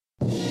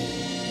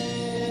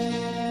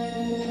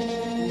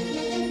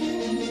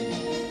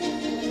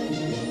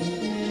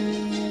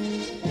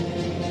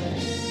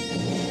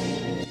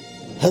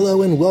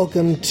Hello and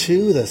welcome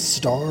to the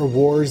Star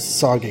Wars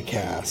Saga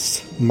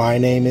Cast. My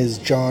name is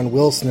John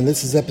Wilson and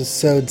this is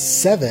episode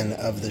 7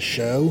 of the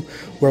show,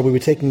 where we'll be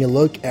taking a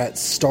look at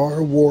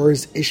Star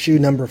Wars issue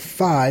number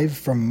 5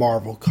 from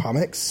Marvel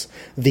Comics,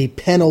 the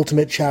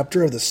penultimate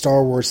chapter of the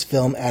Star Wars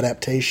film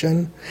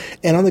adaptation.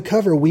 And on the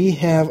cover we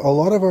have a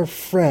lot of our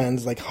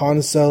friends like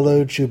Han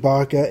Solo,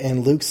 Chewbacca,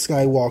 and Luke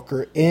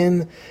Skywalker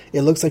in,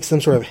 it looks like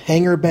some sort of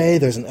hangar bay.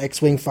 There's an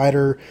X-Wing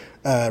fighter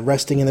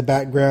resting in the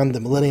background.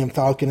 The Millennium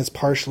Falcon is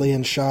partially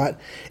in shot.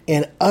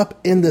 And up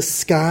in the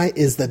sky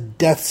is the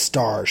Death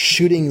Star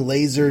shooting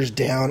lasers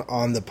down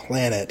on the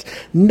planet.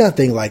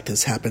 Nothing like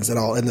this happens at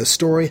all in the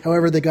story.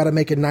 However, they got to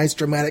make a nice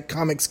dramatic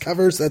comics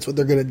cover, so that's what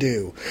they're going to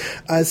do.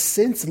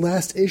 Since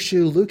last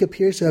issue, Luke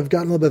appears to have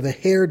gotten a little bit of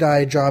a hair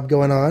dye job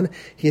going on.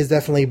 He is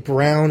definitely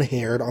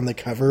brown-haired on the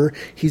cover.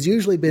 He's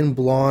usually been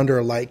blonde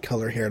or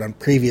light-color-haired on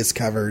previous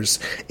covers.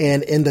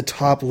 And in the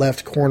top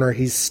left corner,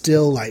 he's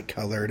still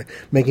light-colored,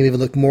 making him even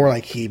look more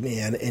like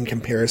He-Man in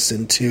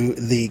comparison to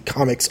the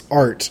comics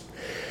art.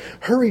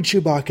 Hurry,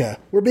 Chewbacca!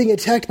 We're being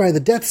attacked by the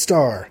Death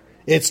Star!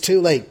 It's too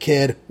late,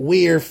 kid.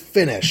 We're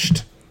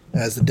finished!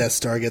 As the Death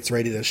Star gets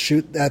ready to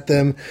shoot at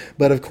them,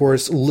 but of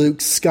course Luke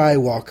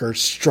Skywalker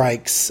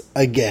strikes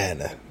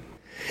again.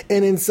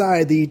 And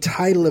inside, the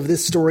title of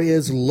this story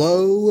is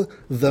Lo,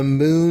 the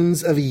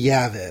Moons of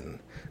Yavin.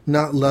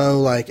 Not low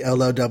like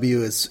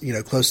L-O-W is,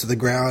 close to the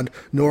ground,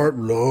 nor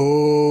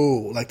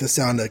low like the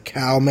sound a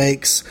cow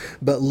makes,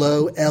 but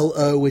low,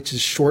 L-O, which is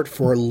short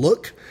for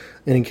look.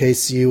 And in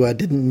case you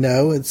didn't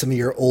know, and some of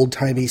your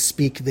old-timey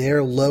speak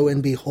there, lo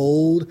and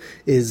behold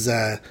is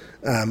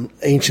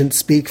ancient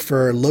speak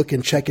for look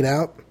and check it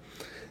out.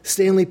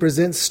 Stanley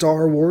presents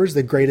Star Wars,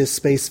 the greatest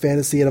space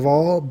fantasy of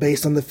all,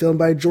 based on the film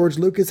by George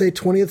Lucas, a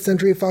 20th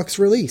Century Fox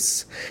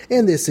release.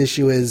 And this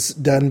issue is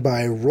done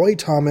by Roy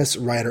Thomas,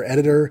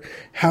 writer-editor,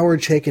 Howard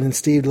Chaykin and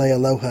Steve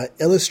Leialoha,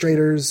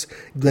 illustrators,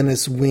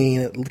 Glynis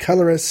Wein,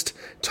 colorist,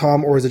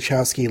 Tom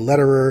Orzechowski,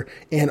 letterer,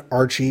 and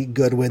Archie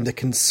Goodwin, the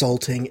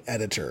consulting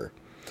editor.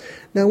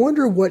 Now, I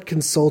wonder what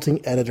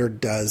consulting editor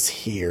does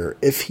here.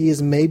 If he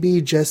is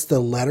maybe just the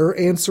letter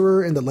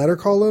answerer in the letter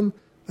column?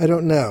 I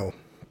don't know.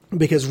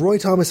 Because Roy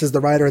Thomas is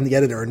the writer and the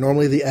editor.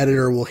 Normally the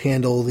editor will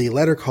handle the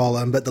letter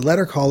column, but the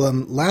letter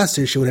column last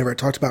issue, whenever it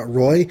talked about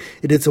Roy,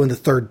 it did so in the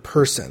third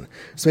person.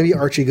 So maybe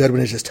Archie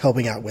Goodwin is just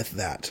helping out with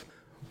that.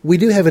 We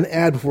do have an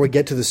ad before we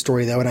get to the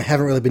story, though, and I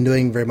haven't really been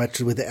doing very much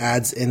with the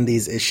ads in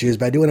these issues,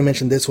 but I do want to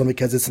mention this one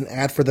because it's an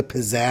ad for the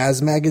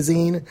Pizzazz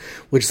magazine,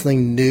 which is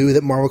something new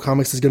that Marvel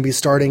Comics is going to be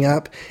starting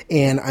up,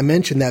 and I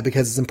mentioned that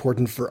because it's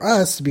important for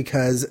us,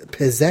 because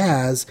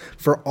Pizzazz,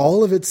 for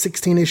all of its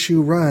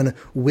 16-issue run,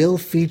 will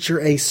feature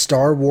a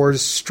Star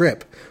Wars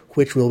strip,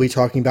 which we'll be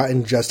talking about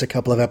in just a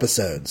couple of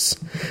episodes.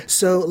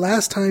 So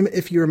last time,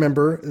 if you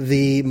remember,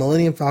 the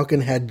Millennium Falcon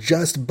had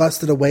just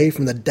busted away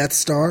from the Death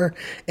Star,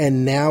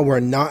 and now we're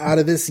not out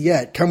of this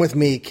yet. Come with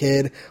me,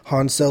 kid.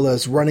 Han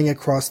Solo's running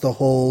across the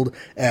hold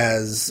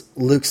as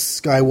Luke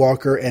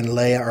Skywalker and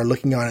Leia are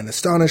looking on in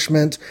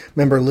astonishment.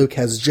 Remember, Luke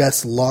has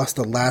just lost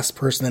the last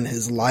person in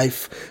his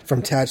life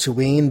from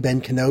Tatooine,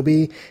 Ben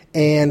Kenobi,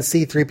 and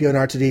C-3PO and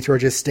R2-D2 are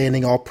just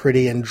standing all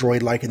pretty and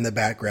droid-like in the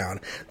background.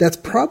 That's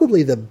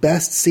probably the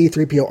best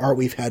C-3PO art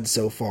we've had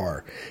so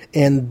far.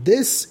 And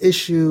this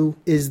issue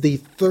is the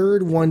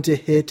third one to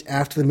hit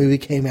after the movie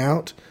came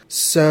out.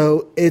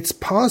 So it's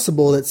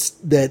possible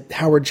that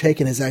Howard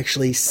Chaykin has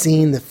actually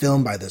seen the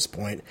film by this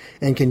point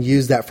and can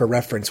use that for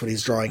reference when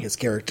he's drawing his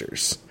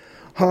characters.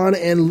 Han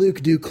and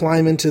Luke do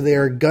climb into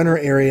their gunner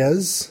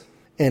areas.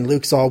 And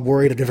Luke's all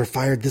worried, I've never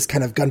fired this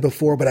kind of gun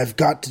before, but I've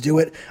got to do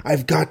it.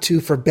 I've got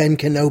to for Ben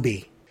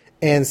Kenobi.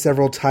 And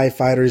several TIE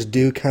fighters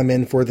do come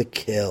in for the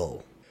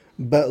kill.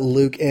 But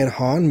Luke and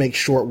Han make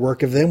short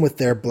work of them with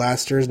their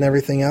blasters and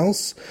everything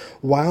else.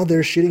 While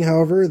they're shooting,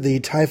 however, the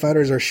TIE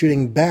fighters are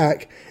shooting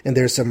back, and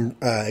there's some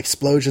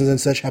explosions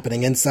and such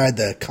happening inside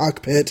the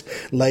cockpit.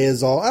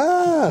 Leia's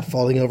all,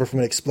 falling over from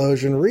an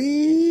explosion.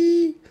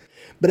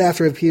 But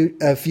after a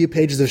few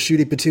pages of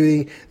shooty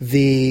patootie,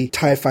 the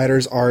TIE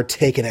fighters are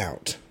taken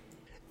out.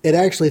 It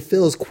actually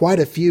fills quite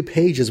a few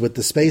pages with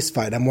the space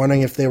fight. I'm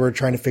wondering if they were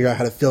trying to figure out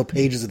how to fill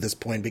pages at this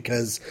point,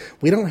 because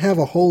we don't have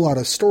a whole lot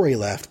of story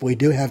left, but we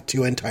do have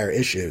 2 entire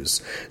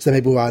issues. So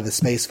maybe why the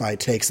space fight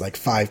takes like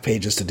 5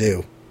 pages to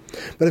do.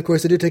 But of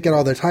course, they do take out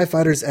all their TIE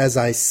fighters, as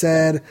I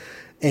said.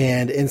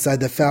 And inside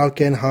the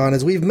Falcon, Han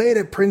is, "We've made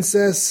it,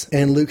 princess!"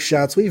 And Luke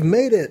shouts, "We've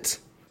made it!"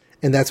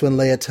 And that's when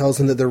Leia tells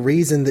him that the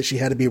reason that she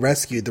had to be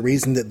rescued, the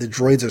reason that the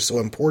droids are so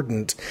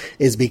important,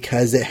 is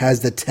because it has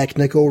the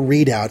technical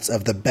readouts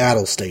of the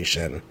battle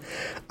station.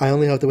 I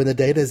only hope that when the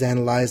data is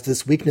analyzed,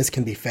 this weakness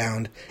can be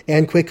found,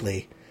 and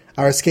quickly.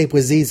 Our escape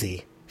was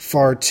easy,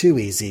 far too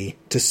easy,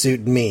 to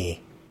suit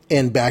me.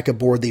 And back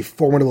aboard the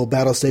formidable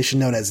battle station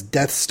known as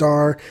Death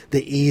Star,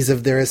 the ease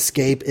of their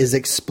escape is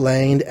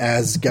explained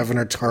as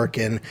Governor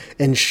Tarkin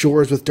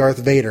ensures with Darth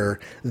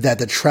Vader that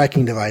the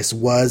tracking device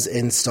was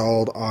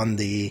installed on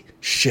the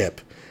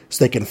ship.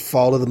 so they can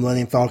follow the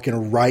Millennium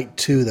Falcon right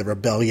to the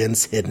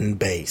rebellion's hidden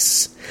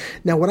base.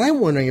 Now, what I'm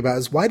wondering about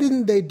is why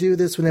didn't they do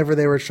this whenever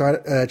they were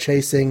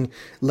chasing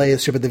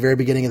Leia's ship at the very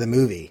beginning of the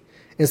movie?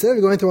 Instead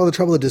of going through all the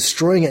trouble of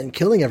destroying it and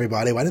killing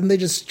everybody, why didn't they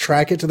just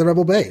track it to the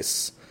rebel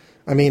base?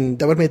 I mean,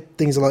 that would make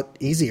things a lot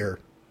easier,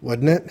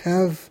 wouldn't it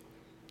have?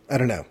 I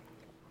don't know.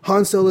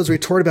 Han Solo's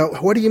retort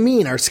about, what do you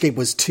mean our escape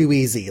was too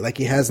easy, like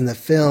he has in the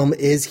film,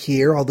 is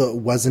here, although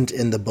it wasn't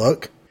in the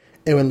book.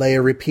 And when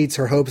Leia repeats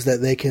her hopes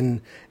that they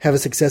can have a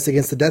success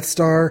against the Death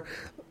Star,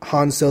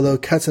 Han Solo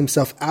cuts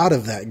himself out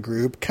of that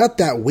group. Cut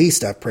that wee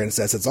stuff,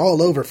 princess. It's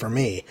all over for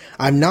me.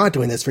 I'm not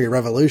doing this for your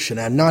revolution.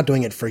 I'm not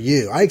doing it for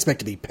you. I expect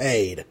to be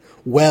paid.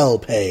 Well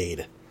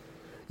paid.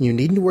 You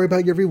needn't worry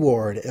about your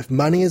reward. If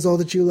money is all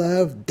that you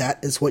love,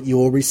 that is what you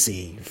will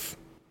receive.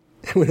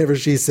 Whenever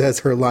she says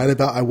her line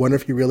about, I wonder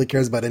if he really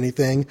cares about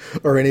anything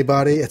or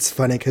anybody, it's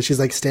funny because she's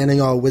like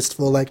standing all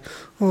wistful like,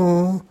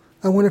 oh,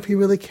 I wonder if he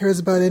really cares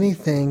about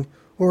anything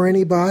or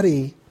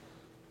anybody.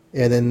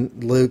 And then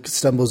Luke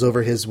stumbles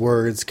over his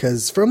words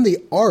because from the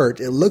art,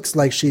 it looks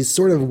like she's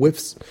sort of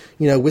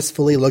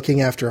wistfully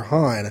looking after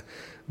Han.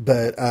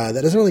 But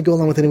that doesn't really go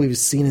along with anything we've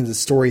seen in the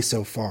story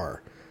so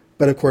far.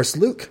 But of course,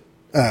 Luke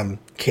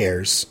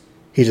cares.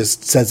 He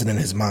just says it in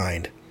his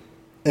mind.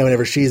 And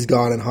whenever she's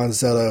gone and Han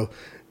Solo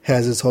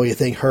has this whole, you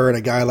think her and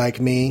a guy like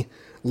me,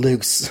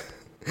 Luke's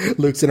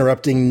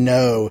interrupting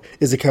no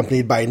is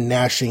accompanied by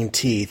gnashing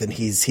teeth, and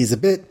he's a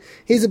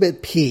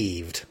bit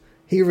peeved.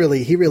 He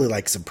really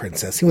likes some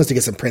princess. He wants to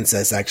get some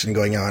princess action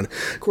going on.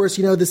 Of course,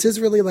 this is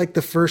really like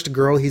the first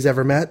girl he's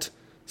ever met.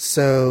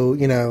 So,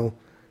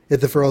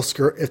 if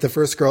the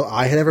first girl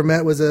I had ever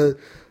met was a,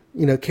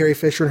 Carrie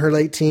Fisher in her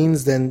late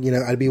teens, then,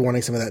 I'd be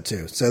wanting some of that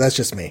too. So that's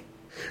just me.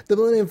 The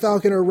Millennium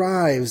Falcon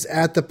arrives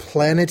at the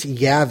planet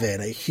Yavin,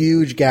 a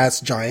huge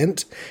gas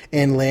giant,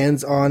 and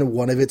lands on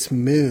one of its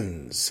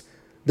moons.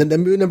 The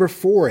moon number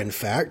 4, in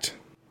fact.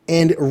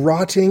 And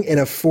rotting in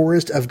a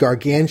forest of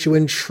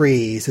gargantuan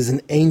trees is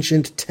an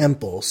ancient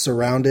temple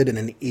surrounded in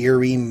an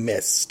eerie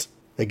mist.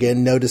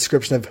 Again, no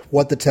description of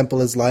what the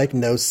temple is like.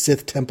 No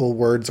Sith temple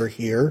words are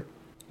here.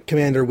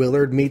 Commander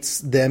Willard meets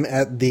them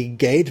at the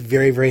gate,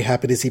 very, very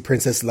happy to see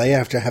Princess Leia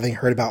after having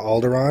heard about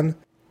Alderaan.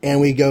 And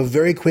we go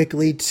very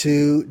quickly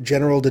to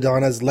General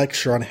Dodonna's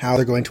lecture on how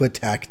they're going to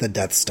attack the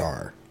Death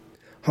Star.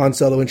 Han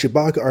Solo and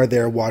Chewbacca are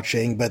there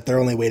watching, but they're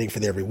only waiting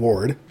for their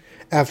reward.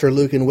 After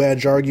Luke and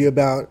Wedge argue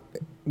about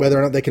whether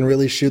or not they can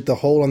really shoot the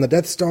hole on the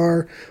Death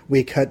Star,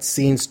 we cut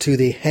scenes to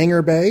the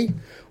hangar bay,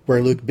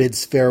 where Luke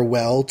bids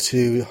farewell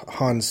to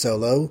Han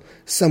Solo,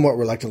 somewhat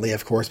reluctantly,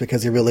 of course,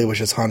 because he really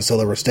wishes Han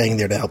Solo were staying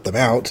there to help them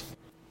out.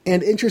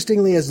 And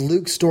interestingly, as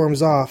Luke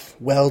storms off,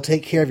 well,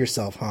 take care of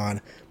yourself,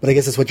 Han, but I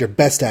guess that's what you're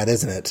best at,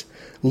 isn't it?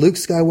 Luke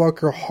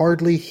Skywalker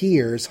hardly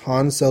hears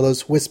Han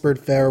Solo's whispered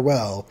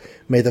farewell,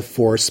 may the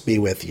Force be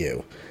with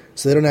you.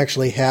 So they don't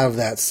actually have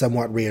that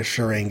somewhat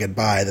reassuring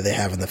goodbye that they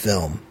have in the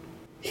film.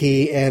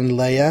 He and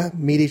Leia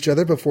meet each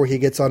other before he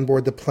gets on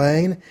board the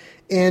plane,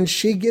 and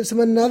she gives him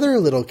another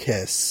little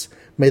kiss.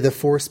 May the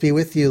Force be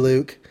with you,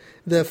 Luke.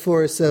 The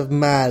Force of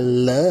my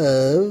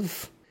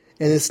love.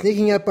 And then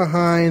sneaking up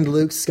behind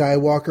Luke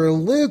Skywalker,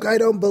 Luke, I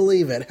don't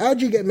believe it.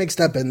 How'd you get mixed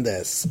up in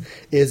this?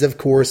 Is, of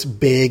course,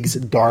 Biggs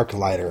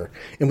Darklighter.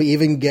 And we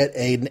even get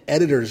an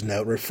editor's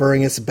note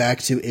referring us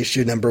back to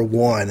issue number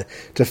 1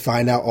 to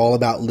find out all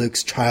about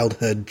Luke's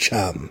childhood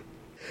chum.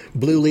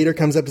 Blue Leader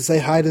comes up to say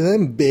hi to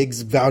them.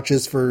 Biggs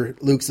vouches for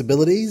Luke's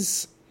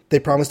abilities. They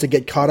promise to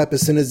get caught up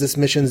as soon as this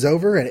mission's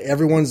over, and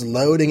everyone's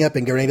loading up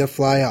and getting ready to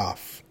fly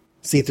off.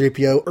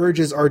 C-3PO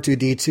urges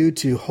R2-D2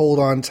 to hold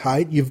on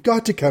tight. You've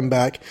got to come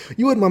back.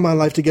 You wouldn't want my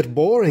life to get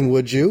boring,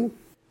 would you?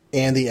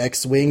 And the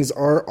X-Wings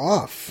are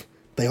off.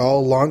 They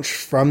all launch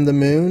from the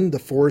moon, the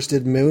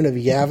forested moon of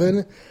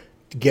Yavin,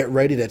 to get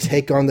ready to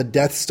take on the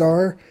Death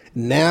Star.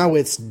 Now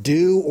it's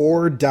do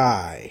or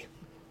die.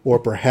 Or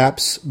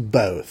perhaps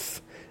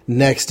both.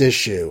 Next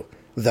issue,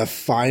 the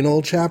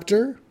final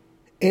chapter?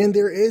 And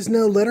there is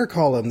no letter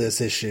column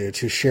this issue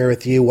to share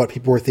with you what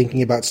people were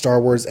thinking about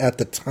Star Wars at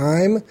the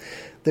time.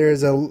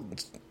 There's a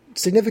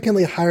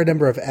significantly higher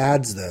number of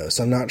ads, though,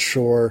 so I'm not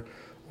sure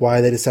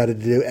why they decided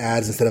to do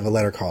ads instead of a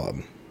letter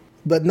column.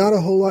 But not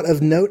a whole lot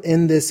of note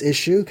in this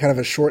issue, kind of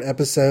a short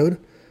episode.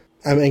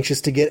 I'm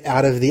anxious to get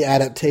out of the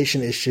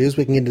adaptation issues.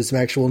 We can get into some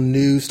actual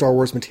new Star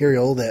Wars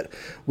material that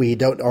we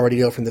don't already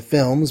know from the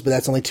films, but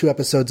that's only 2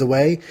 episodes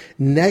away.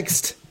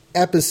 Next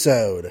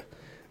episode,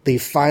 the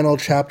final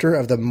chapter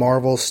of the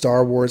Marvel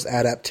Star Wars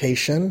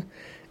adaptation,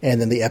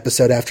 and then the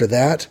episode after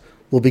that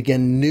will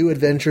begin new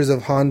adventures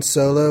of Han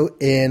Solo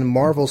in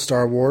Marvel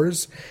Star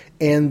Wars,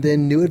 and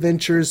then new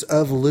adventures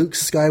of Luke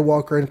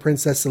Skywalker and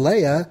Princess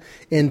Leia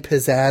in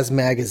Pizzazz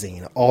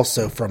Magazine,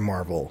 also from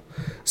Marvel.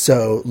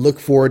 So look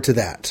forward to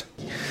that.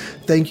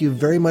 thank you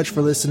very much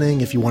for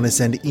listening. If you want to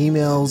send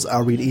emails,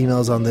 I'll read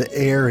emails on the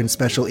air in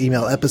special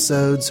email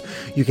episodes.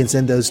 You can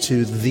send those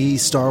to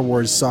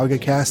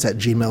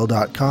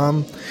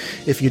thestarwarssagacast@gmail.com.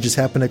 If you just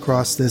happen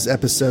across this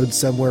episode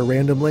somewhere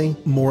randomly,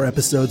 more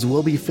episodes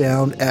will be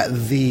found at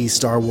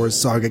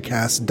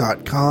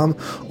thestarwarssagacast.com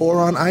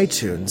or on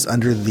iTunes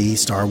under The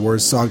Star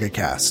Wars Saga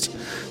Cast.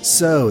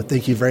 So,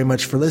 thank you very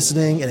much for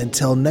listening, and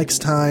until next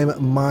time,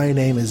 my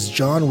name is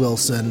John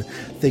Wilson.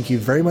 Thank you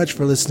very much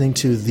for listening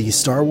to The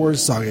Star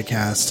Wars Saga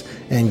Cast,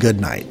 and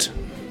good night.